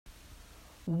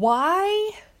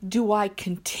Why do I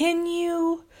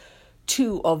continue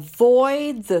to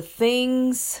avoid the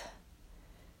things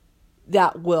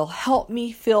that will help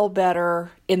me feel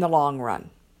better in the long run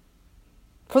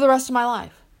for the rest of my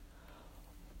life?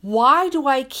 Why do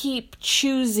I keep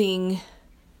choosing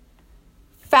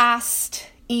fast,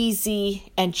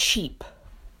 easy, and cheap?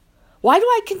 Why do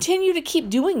I continue to keep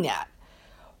doing that?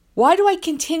 Why do I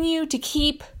continue to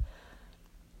keep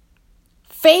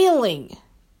failing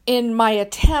in my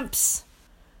attempts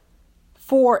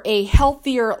for a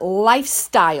healthier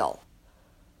lifestyle?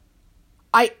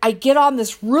 I get on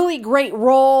this really great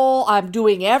roll. I'm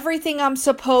doing everything I'm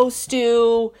supposed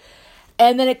to,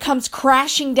 and then it comes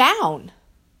crashing down.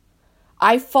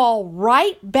 I fall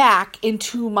right back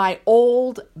into my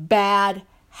old bad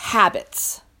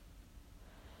habits.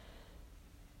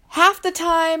 Half the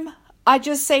time, I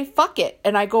just say fuck it,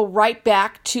 and I go right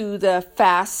back to the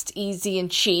fast, easy,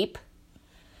 and cheap.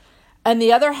 And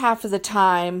the other half of the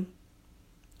time,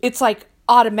 it's like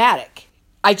automatic.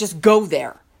 I just go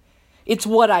there. It's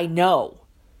what I know.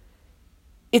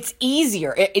 It's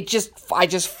easier. I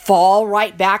just fall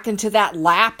right back into that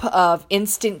lap of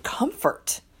instant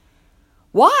comfort.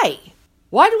 Why?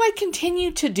 Why do I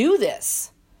continue to do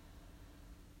this?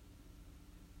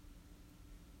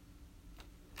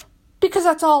 Because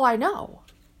that's all I know.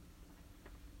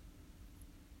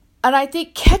 And I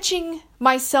think catching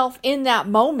myself in that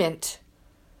moment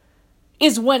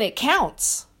is when it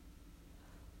counts.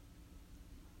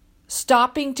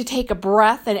 Stopping to take a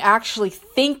breath and actually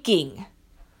thinking.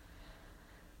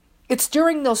 It's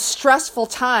during those stressful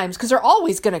times, because they're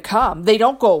always going to come. They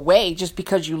don't go away just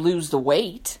because you lose the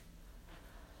weight.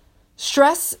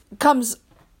 Stress comes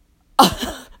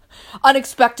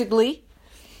unexpectedly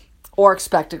or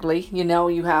expectedly.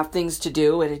 You have things to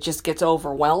do and it just gets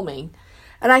overwhelming.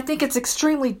 And I think it's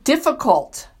extremely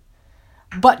difficult,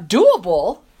 but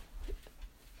doable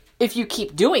if you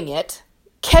keep doing it.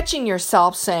 Catching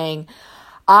yourself saying,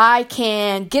 I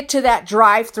can get to that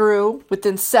drive-through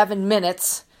within 7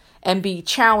 minutes and be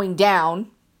chowing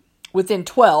down within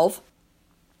 12.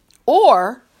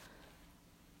 Or,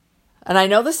 and I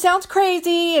know this sounds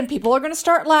crazy and people are going to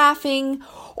start laughing,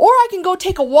 or I can go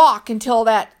take a walk until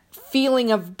that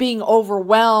feeling of being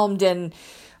overwhelmed and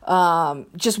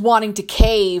just wanting to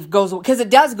cave goes away, because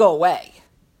it does go away.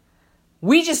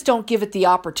 We just don't give it the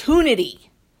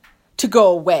opportunity to go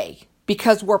away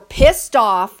because we're pissed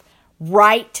off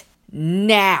right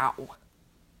now.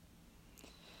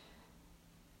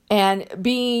 And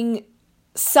being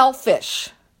selfish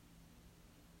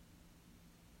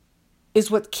is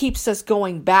what keeps us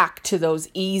going back to those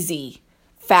easy,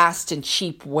 fast, and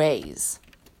cheap ways.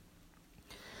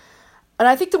 And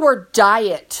I think the word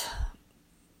diet,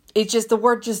 the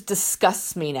word just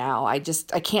disgusts me now. I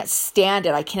can't stand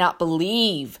it. I cannot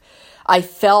believe I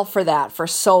fell for that for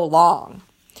so long.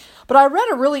 But I read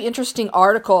a really interesting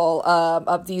article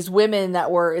of these women that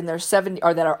were in their 70s,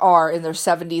 or that are in their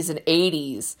 70s and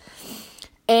 80s.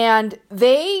 And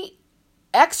they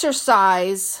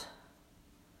exercise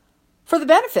for the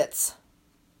benefits,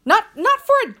 not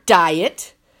for a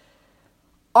diet.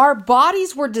 Our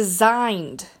bodies were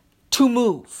designed to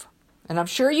move. And I'm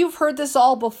sure you've heard this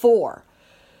all before.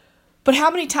 But how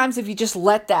many times have you just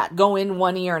let that go in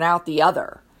one ear and out the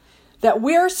other? That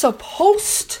we're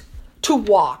supposed to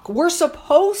walk. We're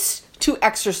supposed to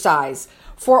exercise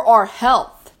for our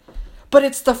health. But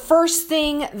it's the first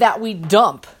thing that we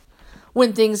dump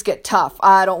when things get tough.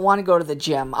 I don't want to go to the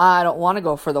gym. I don't want to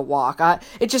go for the walk.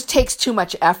 It just takes too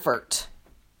much effort.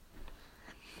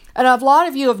 And a lot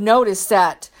of you have noticed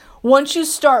that once you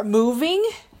start moving,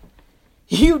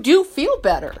 you do feel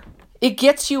better. It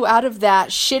gets you out of that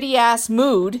shitty ass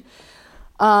mood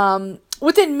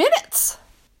within minutes.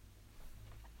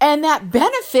 And that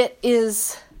benefit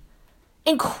is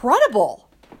incredible.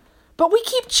 But we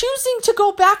keep choosing to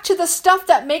go back to the stuff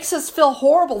that makes us feel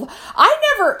horrible.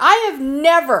 I have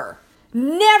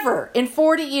never in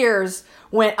 40 years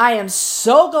when I am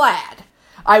so glad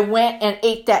I went and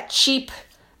ate that cheap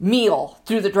meal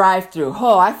through the drive-thru.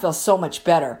 Oh, I feel so much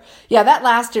better. Yeah, that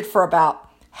lasted for about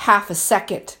half a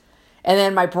second. And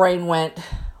then my brain went,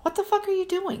 what the fuck are you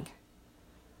doing?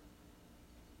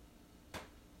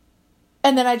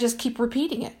 And then I just keep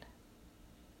repeating it.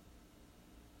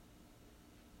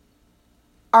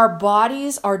 Our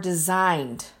bodies are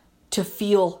designed to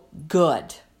feel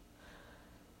good.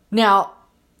 Now,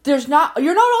 you're not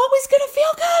always going to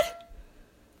feel good.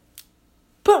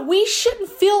 But we shouldn't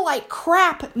feel like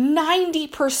crap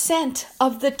 90%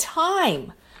 of the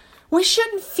time. We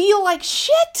shouldn't feel like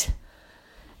shit.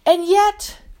 And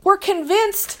yet, we're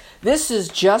convinced this is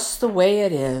just the way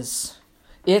it is.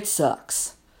 It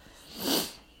sucks.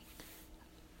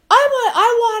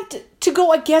 want to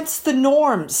go against the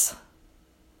norms.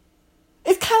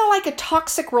 It's kind of like a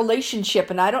toxic relationship,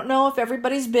 and I don't know if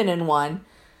everybody's been in one.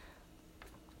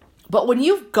 But when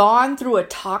you've gone through a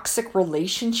toxic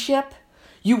relationship,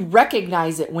 you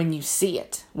recognize it when you see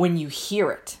it, when you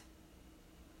hear it.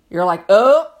 You're like,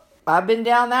 oh, I've been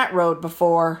down that road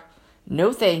before.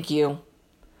 No, thank you.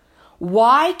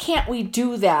 Why can't we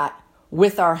do that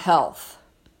with our health?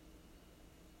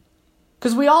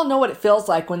 Because we all know what it feels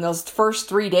like when those first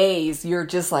 3 days, you're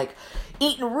just like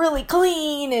eating really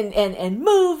clean and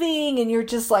moving. And you're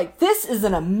just like, this is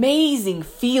an amazing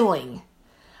feeling.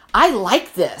 I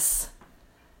like this.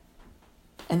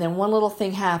 And then one little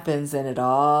thing happens and it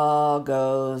all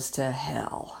goes to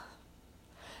hell.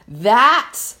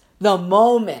 That's the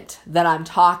moment that I'm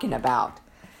talking about,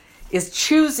 is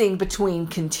choosing between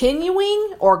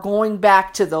continuing or going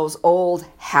back to those old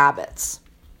habits.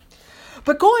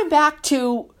 But going back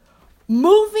to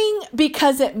moving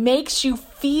because it makes you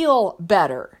feel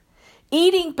better.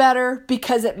 Eating better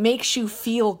because it makes you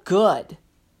feel good.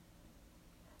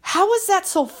 How is that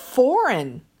so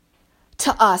foreign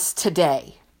to us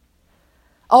today?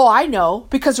 Oh, I know,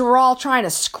 because we're all trying to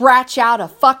scratch out a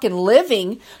fucking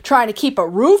living, trying to keep a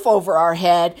roof over our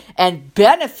head and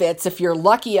benefits if you're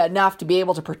lucky enough to be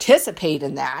able to participate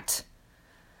in that.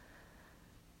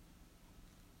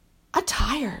 I'm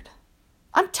tired.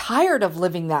 I'm tired of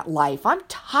living that life. I'm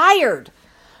tired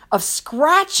of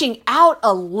scratching out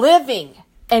a living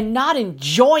and not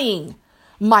enjoying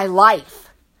my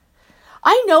life.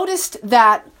 I noticed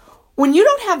that when you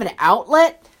don't have an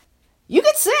outlet, you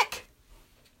get sick.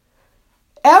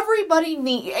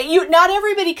 Not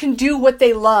everybody can do what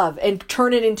they love and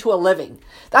turn it into a living.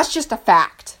 That's just a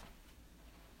fact.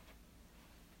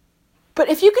 But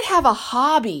if you could have a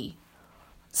hobby,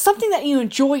 something that you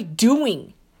enjoy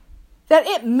doing, that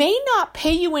it may not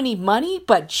pay you any money,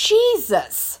 but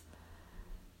Jesus,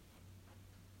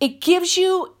 it gives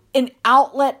you an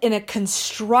outlet in a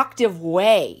constructive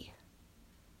way.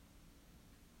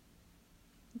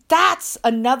 That's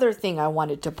another thing I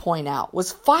wanted to point out,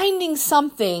 was finding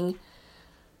something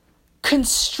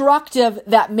constructive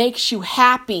that makes you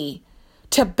happy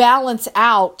to balance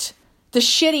out the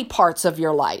shitty parts of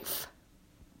your life.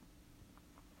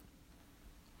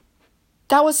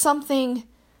 That was something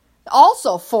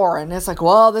also foreign. It's like,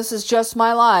 well, this is just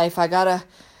my life. I gotta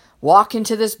walk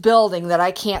into this building that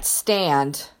I can't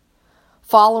stand,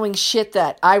 following shit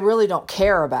that I really don't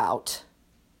care about.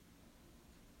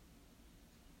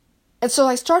 And so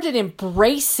I started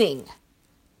embracing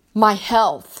my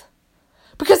health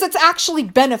because it's actually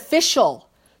beneficial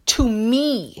to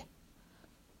me,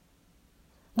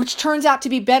 which turns out to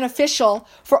be beneficial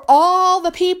for all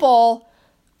the people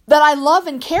that I love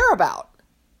and care about.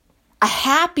 A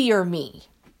happier me,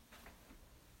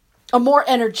 a more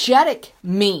energetic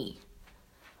me,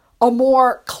 a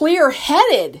more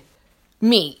clear-headed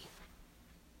me.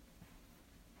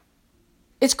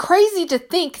 It's crazy to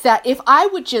think that if I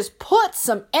would just put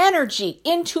some energy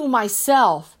into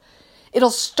myself,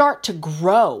 it'll start to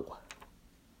grow.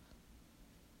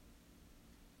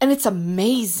 And it's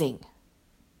amazing.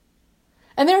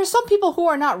 And there are some people who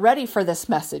are not ready for this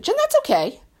message, and that's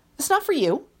okay. It's not for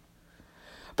you.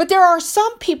 But there are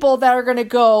some people that are going to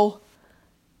go,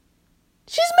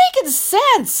 she's making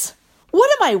sense. What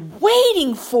am I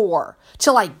waiting for?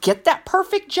 Till I get that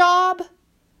perfect job?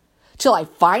 Till I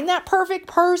find that perfect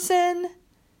person?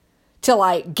 Till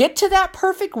I get to that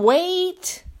perfect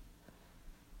weight?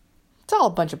 It's all a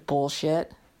bunch of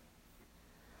bullshit.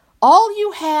 All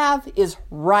you have is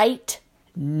right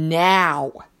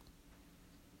now.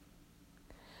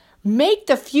 Make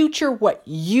the future what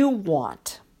you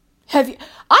want.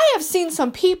 I have seen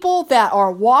some people that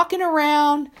are walking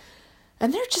around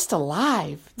and they're just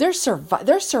alive. They're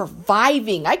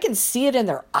surviving. I can see it in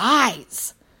their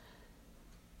eyes.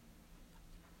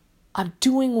 I'm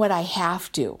doing what I have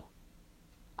to.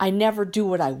 I never do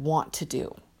what I want to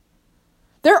do.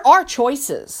 There are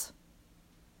choices.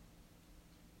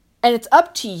 And it's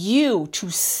up to you to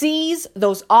seize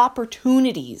those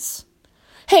opportunities.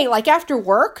 Hey, like after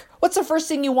work, what's the first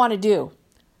thing you want to do?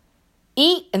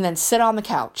 Eat and then sit on the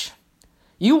couch.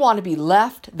 You want to be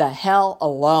left the hell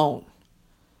alone.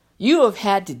 You have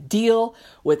had to deal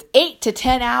with 8 to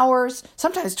 10 hours,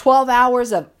 sometimes 12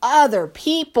 hours of other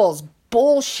people's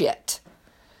bullshit.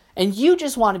 And you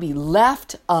just want to be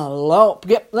left alone.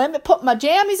 Let me put my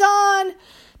jammies on,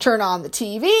 turn on the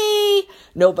TV,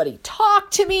 nobody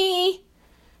talk to me.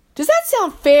 Does that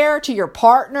sound fair to your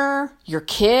partner, your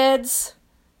kids,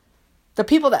 the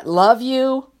people that love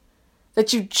you,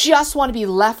 that you just want to be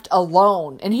left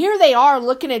alone? And here they are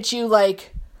looking at you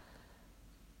like,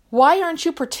 Why aren't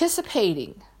you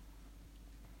participating?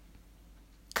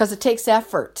 Because it takes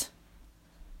effort.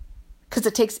 Because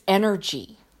it takes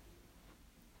energy.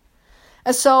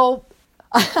 And so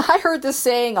I heard this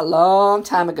saying a long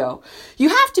time ago. You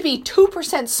have to be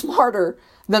 2% smarter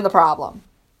than the problem.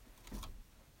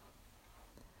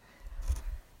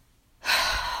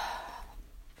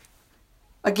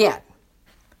 Again,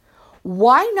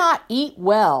 why not eat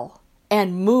well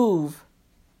and move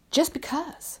just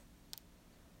because?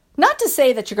 Not to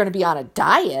say that you're going to be on a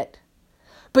diet,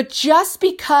 but just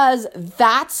because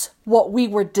that's what we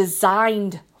were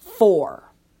designed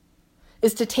for,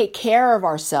 is to take care of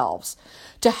ourselves,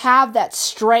 to have that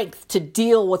strength to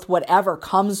deal with whatever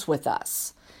comes with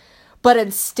us. But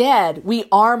instead, we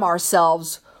arm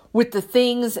ourselves with the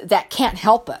things that can't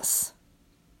help us.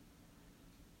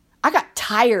 I got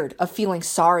tired of feeling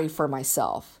sorry for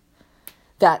myself.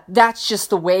 That's just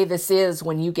the way this is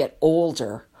when you get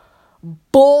older.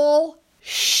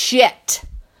 Bullshit.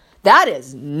 That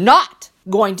is not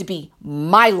going to be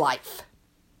my life.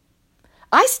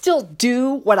 I still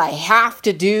do what I have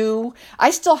to do.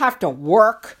 I still have to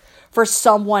work for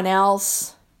someone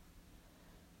else.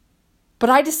 But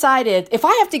I decided if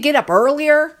I have to get up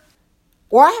earlier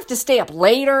or I have to stay up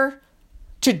later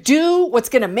to do what's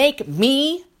going to make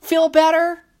me feel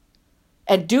better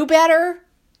and do better,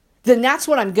 then that's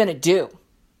what I'm going to do.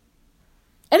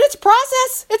 And it's a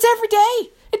process. It's every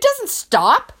day. It doesn't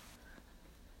stop.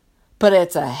 But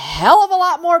it's a hell of a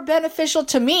lot more beneficial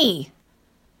to me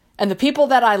and the people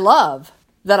that I love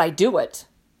that I do it.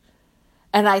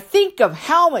 And I think of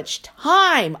how much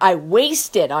time I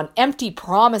wasted on empty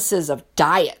promises of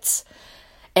diets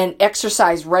and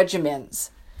exercise regimens.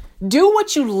 Do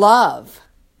what you love.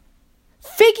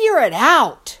 Figure it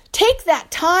out. Take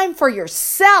that time for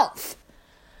yourself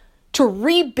to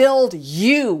rebuild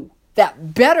you,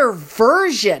 that better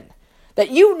version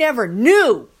that you never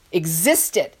knew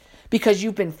existed because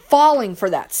you've been falling for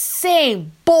that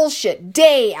same bullshit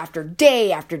day after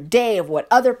day after day of what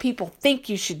other people think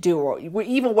you should do or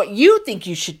even what you think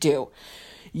you should do.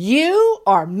 You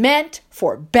are meant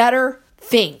for better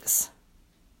things.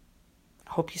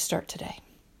 I hope you start today.